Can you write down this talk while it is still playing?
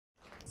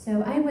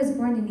So I was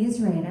born in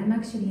Israel. I'm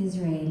actually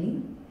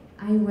Israeli.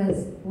 I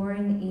was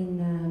born in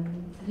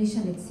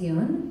Rishon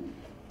LeZion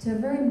to a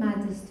very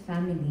modest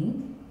family.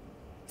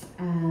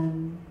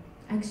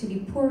 Actually,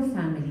 poor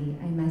family,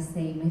 I must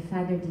say. My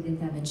father didn't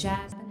have a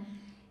job,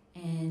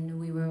 and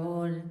we were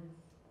all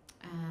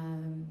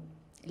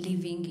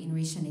living in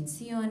Rishon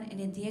LeZion. And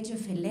at the age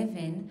of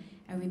 11,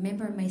 I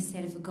remember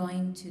myself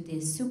going to the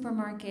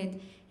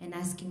supermarket and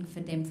asking for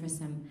them for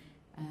some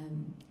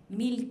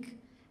milk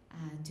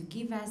to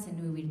give us,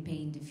 and we will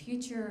pay in the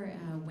future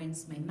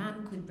once my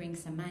mom could bring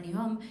some money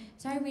home.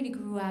 So I really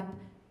grew up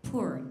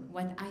poor,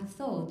 what I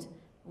thought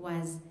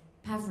was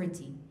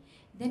poverty.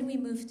 Then we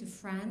moved to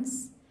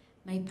France.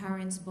 My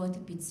parents bought a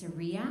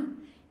pizzeria,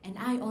 and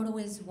I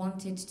always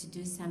wanted to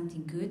do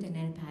something good and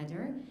help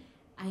others.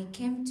 I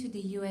came to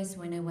the US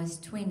when I was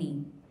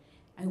 20.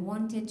 I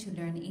wanted to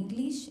learn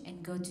English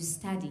and go to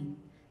study.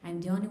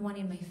 I'm the only one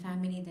in my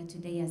family that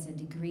today has a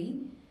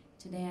degree.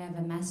 Today I have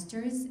a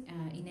master's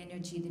in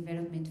energy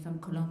development from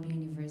Columbia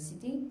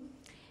University.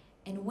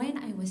 And when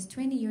I was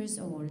 20 years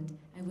old,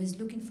 I was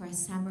looking for a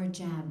summer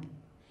job.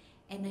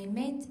 And I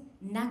met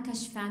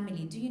Nakash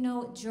family. Do you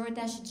know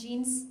Jordache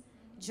jeans?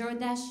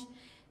 Jordache?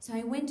 So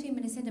I went to him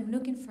and I said, I'm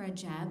looking for a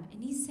job.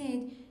 And he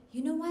said,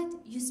 you know what?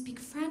 You speak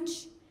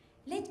French?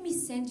 Let me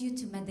send you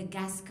to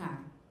Madagascar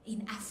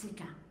in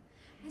Africa.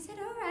 I said,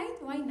 all right,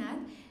 why not?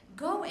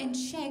 Go and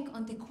check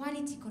on the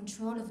quality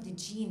control of the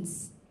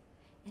jeans.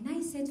 And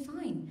I said,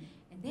 fine.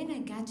 And then I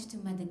got to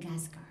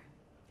Madagascar.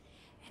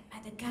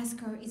 And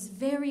Madagascar is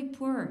very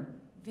poor,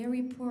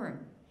 very poor.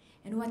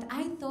 And what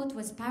I thought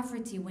was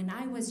poverty when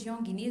I was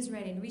young in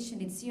Israel and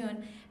Rishon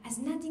LeZion has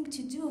nothing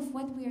to do with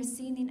what we are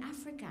seeing in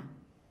Africa.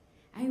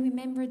 I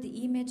remember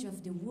the image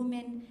of the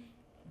woman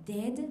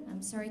dead.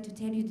 I'm sorry to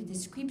tell you the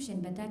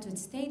description, but that's what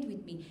stayed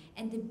with me.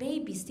 And the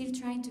baby still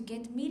trying to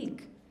get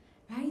milk,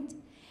 right?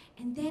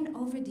 And then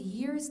over the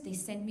years, they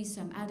sent me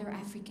some other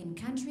African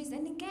countries.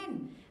 And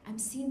again, I'm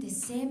seeing the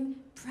same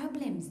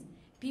problems.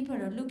 People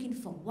are looking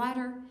for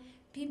water.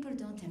 People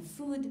don't have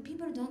food.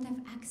 People don't have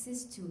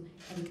access to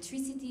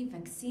electricity,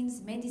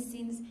 vaccines,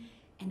 medicines.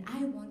 And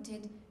I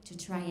wanted to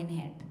try and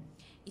help.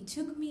 It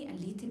took me a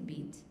little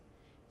bit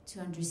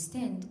to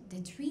understand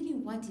that really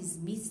what is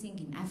missing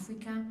in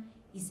Africa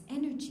is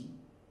energy.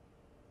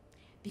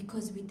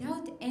 Because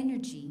without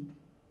energy,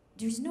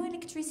 there's no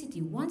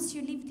electricity. Once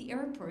you leave the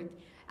airport,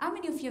 how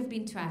many of you have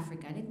been to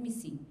Africa? Let me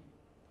see.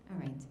 All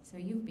right, so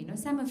you've been, or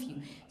some of you.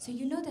 So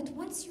you know that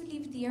once you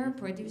leave the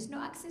airport, there's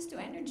no access to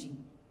energy.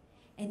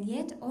 And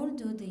yet,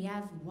 although they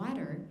have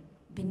water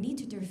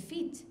beneath their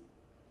feet,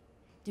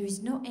 there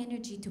is no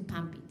energy to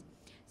pump it.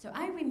 So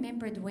I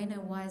remembered when I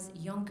was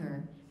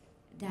younger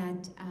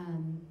that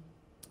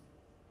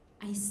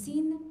I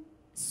seen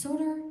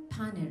solar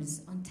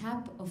panels on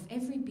top of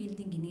every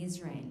building in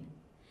Israel.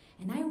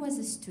 And I was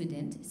a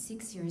student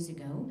 6 years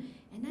ago,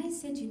 and I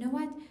said, you know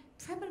what?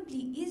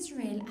 Probably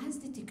Israel has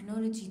the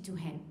technology to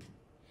help.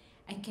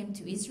 I came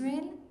to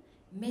Israel,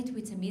 met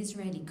with some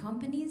Israeli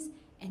companies,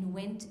 and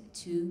went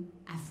to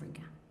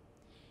Africa.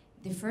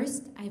 The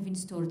first, I've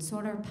installed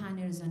solar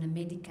panels on a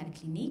medical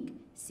clinic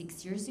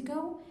 6 years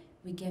ago.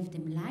 We gave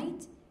them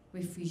light,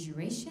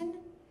 refrigeration,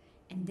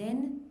 and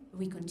then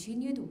we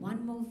continued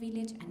one more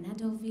village,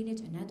 another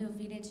village, another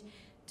village.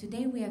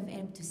 Today we have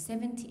helped to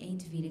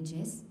 78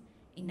 villages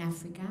in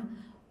Africa,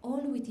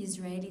 all with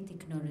Israeli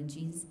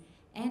technologies.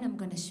 And I'm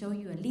going to show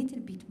you a little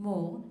bit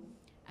more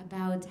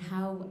about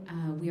how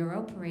we are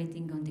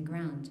operating on the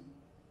ground.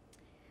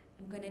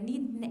 I'm going to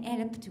need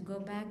help to go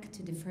back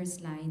to the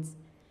first slides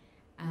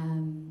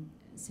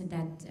so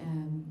that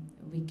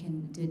we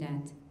can do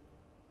that.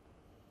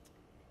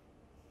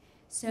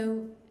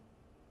 So,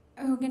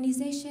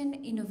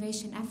 Organization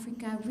Innovation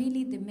Africa,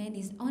 really the man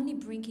is only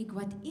bringing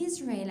what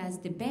Israel has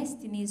the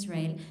best in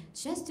Israel,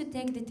 just to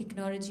take the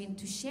technology and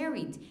to share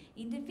it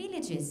in the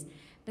villages.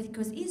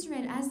 Because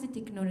Israel has the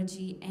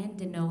technology and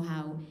the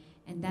know-how,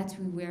 and that's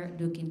what we're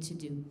looking to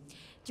do.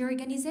 The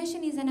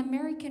organization is an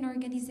American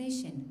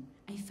organization.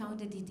 I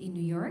founded it in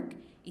New York.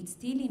 It's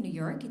still in New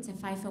York. It's a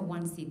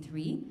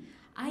 501c3.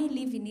 I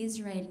live in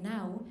Israel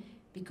now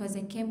because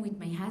I came with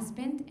my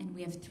husband, and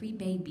we have 3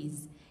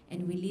 babies,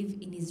 and we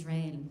live in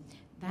Israel.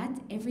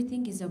 But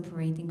everything is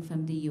operating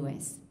from the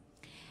US.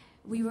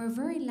 We were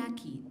very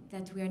lucky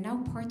that we are now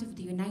part of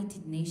the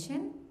United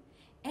Nations,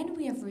 and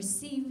we have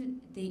received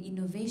the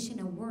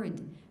Innovation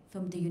Award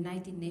from the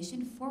United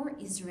Nations for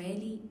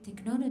Israeli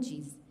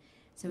technologies.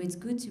 So it's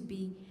good to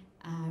be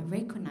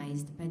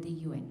recognized by the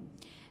UN.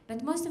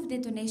 But most of the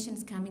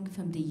donations coming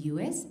from the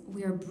US,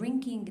 we are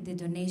bringing the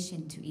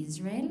donation to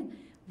Israel.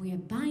 We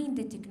are buying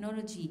the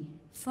technology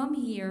from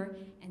here,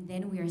 and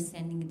then we are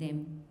sending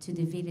them to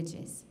the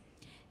villages.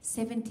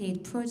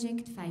 78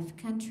 projects, 5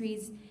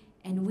 countries,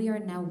 and we are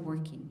now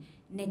working.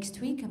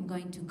 Next week, I'm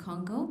going to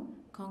Congo,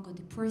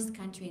 the poorest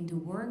country in the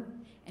world,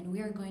 and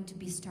we are going to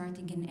be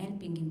starting and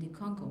helping in the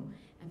Congo.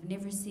 I've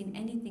never seen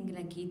anything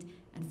like it.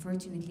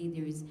 Unfortunately,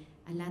 there is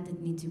a lot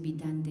that needs to be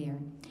done there.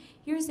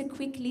 Here's a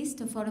quick list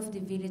of all of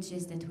the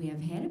villages that we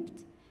have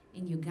helped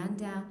in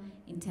Uganda,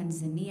 in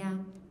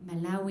Tanzania,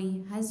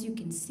 Malawi. As you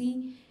can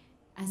see,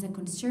 as a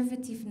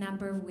conservative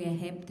number, we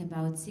helped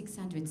about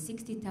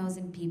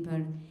 660,000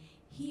 people.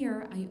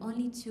 Here, I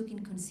only took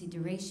in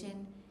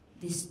consideration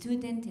the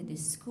students, the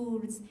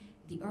schools,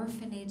 the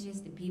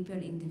orphanages, the people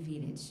in the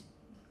village.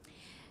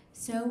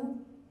 So,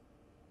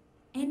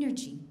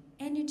 energy.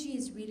 Energy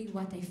is really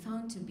what I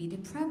found to be the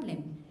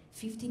problem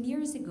 15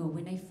 years ago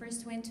when I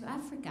first went to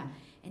Africa.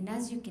 And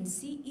as you can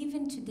see,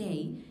 even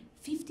today,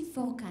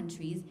 54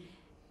 countries,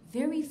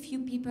 very few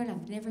people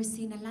have never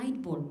seen a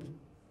light bulb.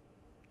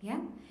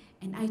 Yeah?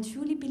 And I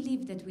truly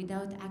believe that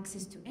without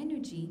access to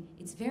energy,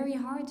 it's very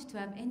hard to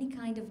have any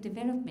kind of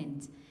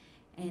development.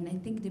 And I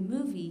think the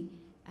movie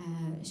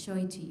show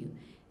it to you.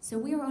 So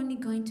we are only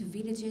going to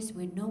villages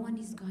where no one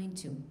is going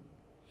to.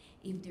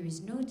 If there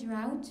is no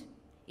drought,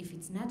 if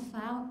it's not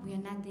far, we are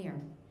not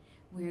there.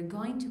 We are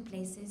going to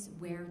places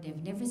where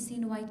they've never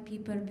seen white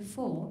people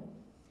before,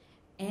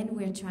 and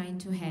we're trying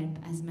to help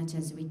as much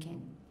as we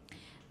can.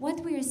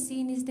 What we are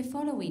seeing is the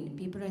following.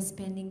 People are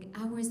spending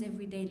hours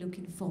every day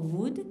looking for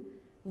wood,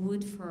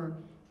 wood for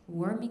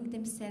warming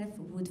themselves,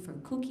 wood for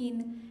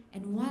cooking,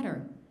 and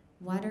water.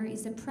 Water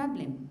is a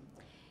problem.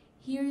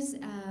 Here's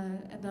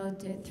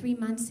about 3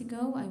 months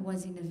ago, I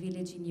was in a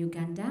village in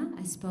Uganda.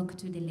 I spoke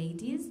to the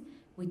ladies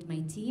with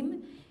my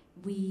team.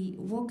 We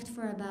walked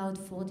for about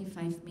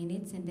 45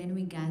 minutes and then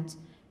we got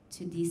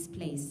to this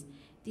place.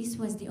 This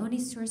was the only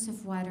source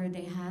of water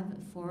they have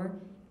for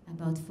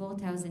about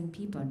 4,000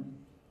 people.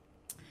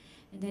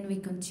 And then we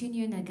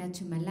continued and I got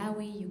to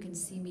Malawi. You can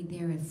see me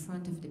there in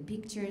front of the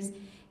pictures.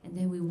 And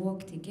then we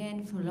walked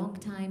again for a long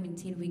time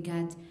until we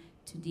got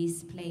to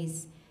this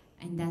place.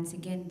 And that's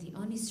again the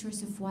only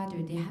source of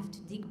water. They have to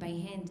dig by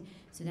hand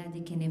so that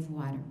they can have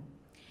water.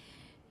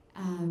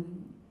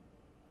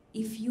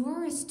 If you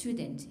are a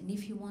student and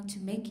if you want to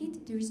make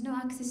it, there is no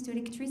access to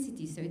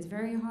electricity, so it's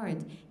very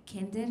hard.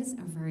 Candles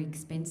are very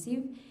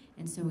expensive,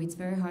 and so it's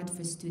very hard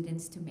for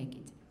students to make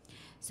it.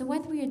 So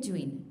what we are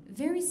doing,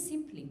 very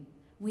simply,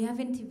 we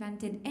haven't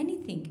invented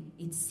anything.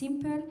 It's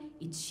simple,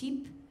 it's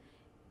cheap,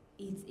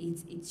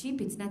 it's cheap,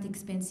 it's not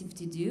expensive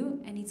to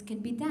do, and it can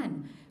be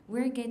done.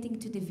 We're getting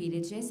to the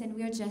villages and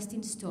we are just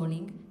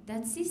installing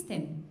that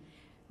system.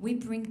 We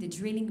bring the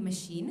drilling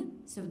machine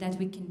so that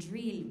we can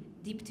drill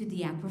deep to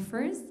the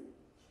aquifers.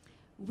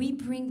 We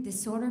bring the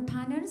solar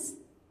panels.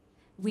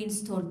 We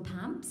install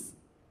pumps.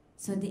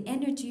 So the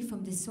energy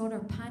from the solar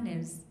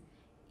panels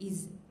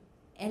is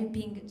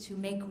helping to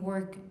make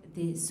work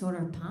the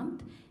solar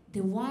pump.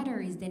 The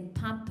water is then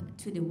pumped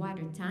to the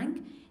water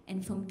tank,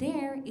 and from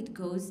there it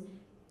goes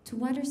to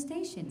water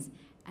stations.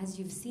 As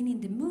you've seen in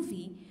the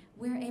movie,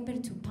 we're able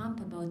to pump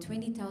about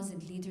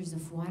 20,000 liters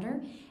of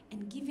water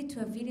and give it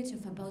to a village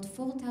of about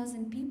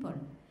 4,000 people.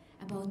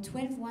 About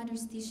 12 water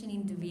stations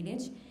in the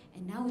village,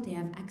 and now they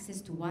have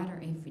access to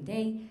water every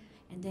day,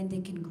 and then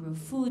they can grow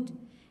food,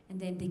 and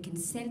then they can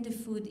sell the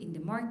food in the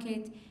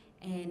market,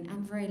 and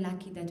I'm very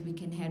lucky that we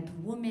can help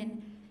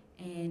women,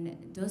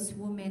 and those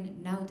women,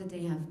 now that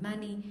they have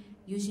money,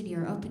 usually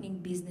are opening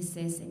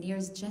businesses, and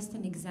here's just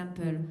an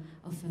example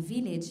of a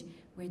village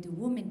where the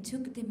woman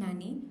took the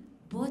money,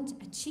 bought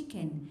a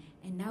chicken,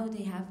 and now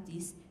they have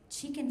this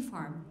chicken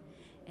farm.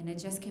 And I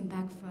just came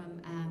back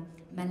from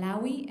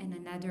Malawi and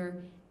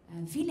another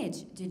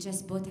village. They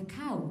just bought a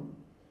cow,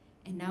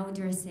 and now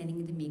they're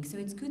selling the milk. So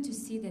it's good to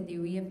see that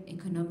we have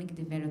economic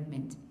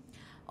development.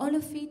 All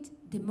of it,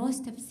 the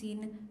most I've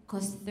seen,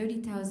 costs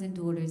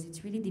 $30,000.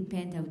 It really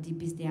depends how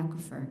deep is the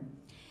aquifer.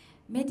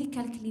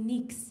 Medical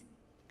clinics.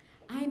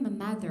 I'm a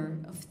mother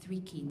of 3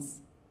 kids.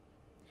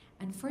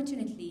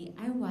 Unfortunately,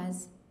 I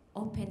was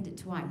opened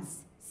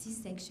twice,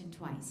 C-section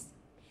twice.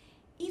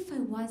 If I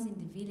was in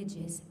the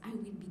villages, I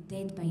would be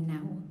dead by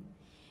now.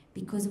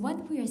 Because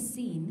what we are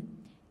seeing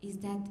is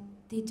that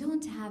they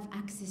don't have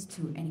access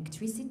to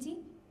electricity.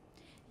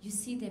 You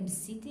see them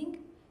sitting,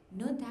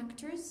 no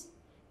doctors,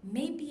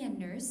 maybe a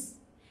nurse,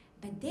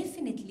 but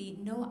definitely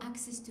no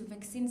access to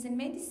vaccines and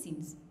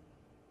medicines.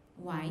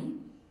 Why?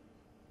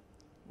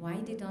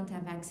 Why they don't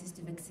have access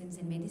to vaccines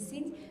and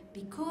medicines?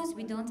 Because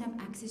we don't have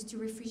access to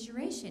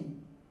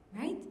refrigeration,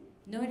 right?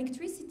 No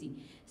electricity.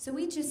 So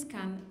we just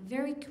come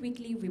very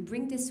quickly, we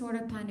bring the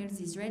solar panels,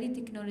 Israeli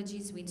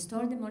technologies, we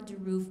install them on the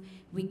roof,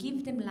 we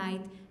give them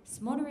light,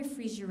 smaller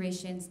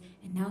refrigerations,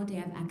 and now they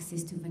have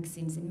access to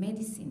vaccines and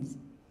medicines.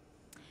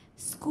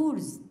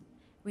 Schools.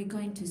 We're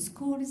going to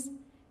schools,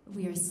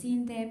 we are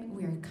seeing them,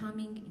 we are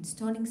coming,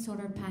 installing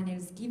solar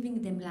panels,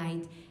 giving them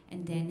light,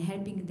 and then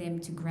helping them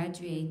to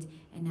graduate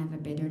and have a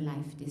better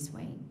life this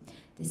way.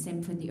 The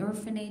same for the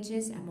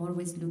orphanages. I'm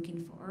always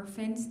looking for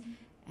orphans.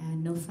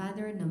 No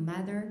father, no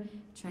mother,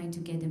 trying to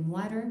get them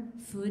water,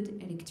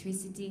 food,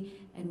 electricity,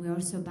 and we're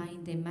also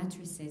buying them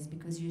mattresses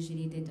because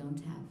usually they don't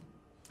have.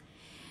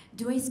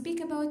 Do I speak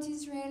about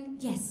Israel?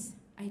 Yes,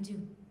 I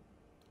do.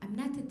 I'm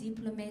not a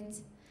diplomat,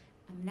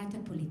 I'm not a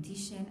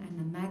politician, I'm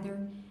a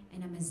mother,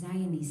 and I'm a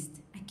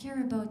Zionist. I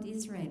care about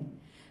Israel.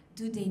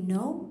 Do they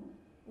know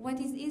what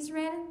is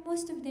Israel?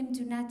 Most of them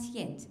do not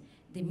yet.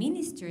 The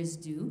ministers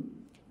do,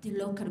 the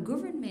local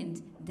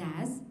government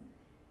does,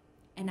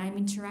 and I'm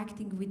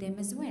interacting with them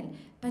as well.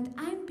 But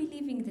I'm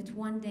believing that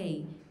one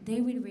day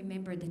they will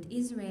remember that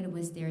Israel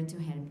was there to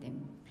help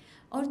them.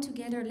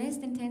 Altogether, less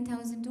than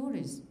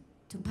 $10,000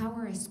 to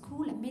power a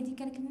school, a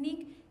medical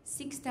clinic,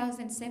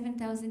 $6,000,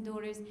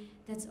 $7,000.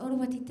 That's all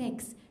what it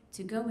takes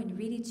to go and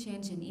really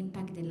change and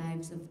impact the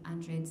lives of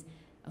hundreds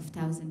of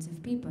thousands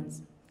of people.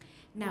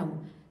 Now,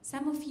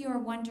 some of you are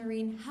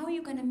wondering, how are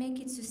you going to make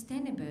it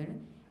sustainable,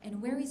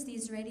 and where is the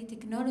Israeli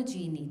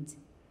technology in it?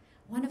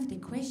 One of the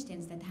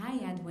questions that I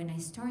had when I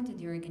started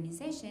the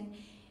organization,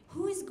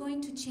 who is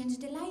going to change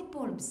the light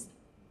bulbs,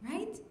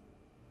 right?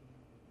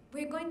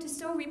 We're going to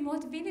so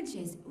remote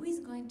villages. Who is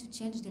going to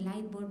change the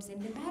light bulbs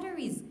and the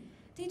batteries?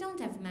 They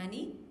don't have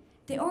money.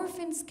 The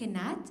orphans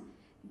cannot.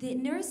 The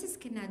nurses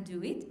cannot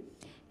do it.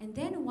 And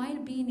then while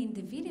being in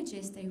the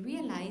villages, they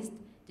realized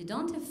they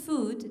don't have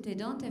food, they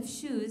don't have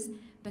shoes,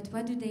 but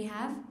what do they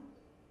have?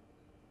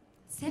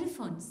 Cell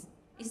phones.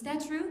 Is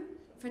that true?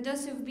 For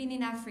those who've been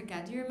in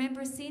Africa, do you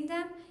remember seeing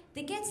them?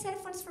 They get cell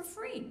phones for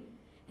free.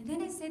 And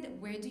then I said,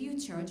 where do you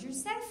charge your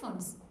cell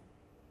phones?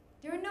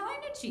 There are no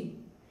energy.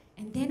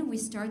 And then we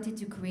started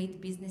to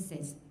create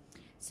businesses.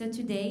 So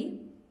today,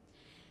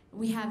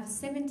 we have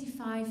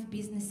 75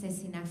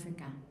 businesses in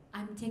Africa.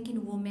 I'm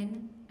taking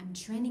women, I'm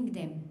training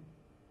them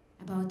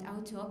about how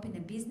to open a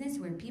business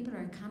where people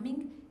are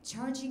coming,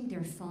 charging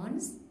their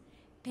phones,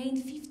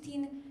 paying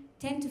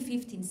 10 to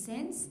 15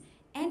 cents,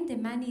 and the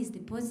money is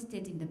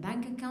deposited in the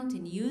bank account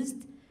and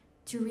used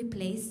to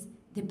replace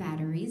the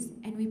batteries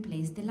and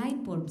replace the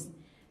light bulbs.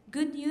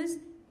 Good news,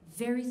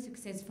 very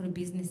successful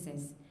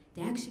businesses.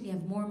 They actually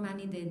have more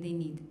money than they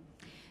need.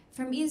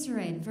 From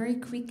Israel, very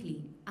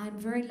quickly, I'm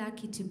very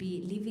lucky to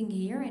be living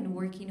here and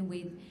working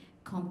with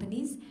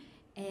companies,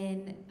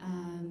 and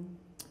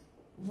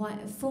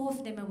 4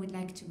 of them I would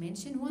like to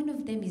mention. One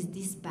of them is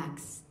these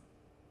bags.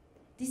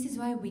 This is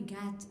why we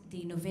got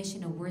the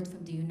Innovation Award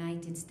from the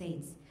United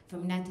States,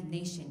 from United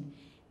Nations.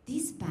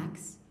 These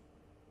bags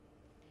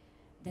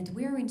that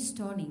we're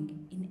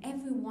installing in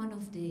every one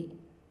of the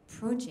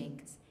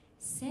projects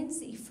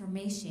sends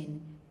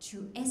information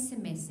through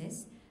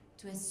SMSs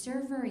to a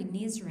server in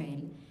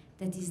Israel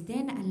that is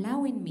then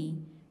allowing me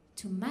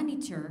to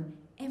monitor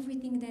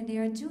everything that they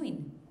are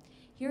doing.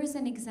 Here's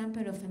an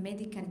example of a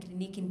medical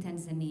clinic in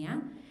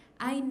Tanzania.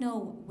 I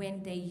know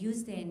when they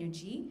use the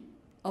energy,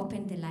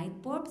 open the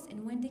light bulbs,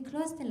 and when they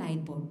close the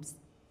light bulbs.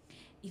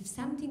 If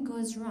something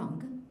goes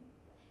wrong,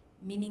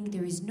 meaning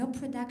there is no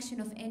production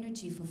of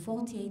energy for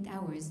 48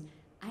 hours,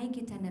 I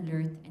get an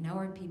alert and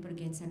our people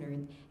get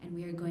alert, and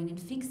we are going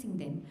and fixing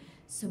them.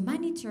 So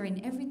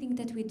monitoring everything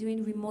that we're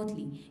doing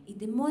remotely, in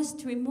the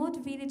most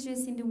remote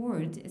villages in the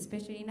world,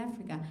 especially in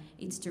Africa,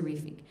 it's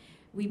terrific.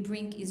 We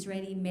bring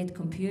Israeli-made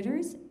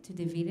computers to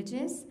the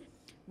villages.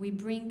 We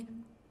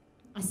bring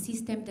a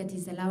system that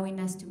is allowing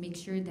us to make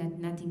sure that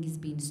nothing is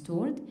being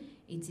stored.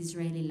 It's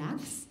Israeli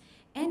locks.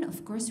 And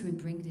of course, we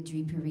bring the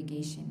drip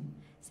irrigation,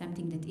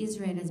 something that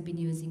Israel has been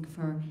using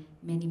for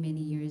many,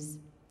 many years.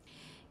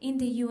 In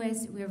the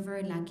US, we are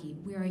very lucky.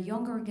 We are a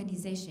young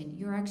organization.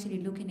 You're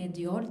actually looking at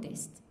the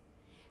oldest.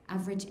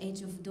 Average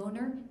age of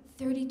donor,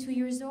 32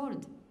 years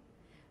old.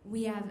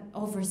 We have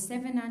over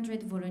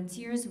 700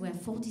 volunteers. We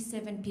have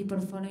 47 people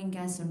following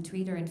us on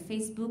Twitter and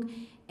Facebook.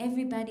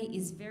 Everybody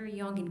is very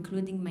young,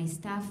 including my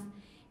staff.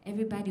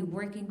 Everybody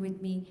working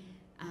with me.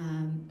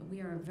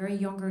 We are a very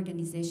young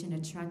organization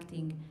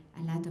attracting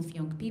a lot of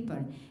young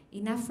people.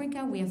 In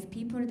Africa, we have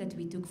people that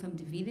we took from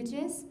the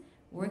villages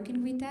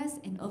working with us,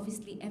 and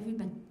obviously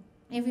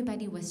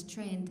everybody was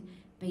trained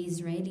by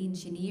Israeli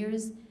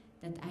engineers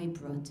that I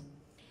brought.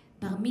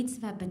 Bar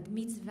mitzvah, bat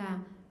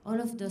mitzvah, all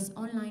of those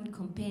online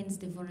campaigns,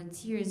 the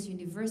volunteers,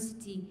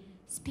 university,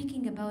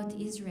 speaking about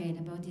Israel,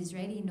 about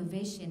Israeli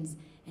innovations,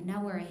 and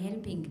now we're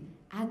helping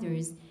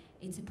others.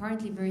 It's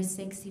apparently very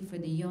sexy for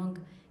the young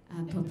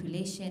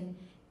population,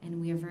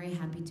 and we are very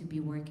happy to be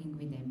working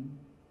with them.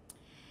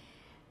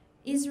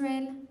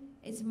 Israel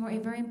is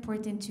very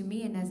important to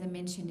me, and as I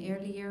mentioned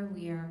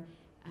earlier,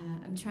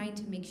 I'm trying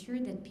to make sure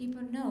that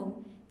people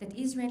know that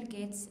Israel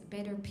gets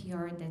better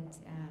PR that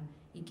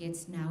it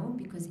gets now,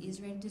 because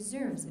Israel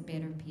deserves a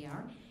better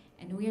PR,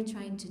 and we are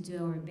trying to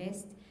do our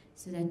best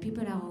so that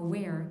people are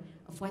aware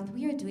of what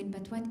we are doing,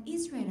 but what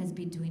Israel has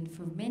been doing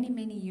for many,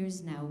 many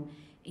years now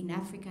in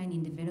Africa and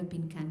in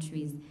developing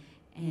countries,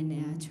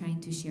 and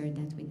trying to share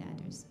that with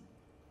others.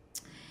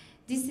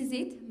 This is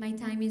it. My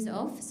time is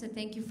off, so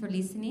thank you for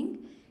listening.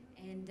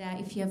 And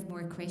if you have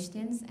more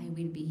questions, I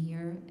will be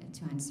here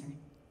to answer.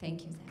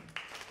 Thank you, Zach.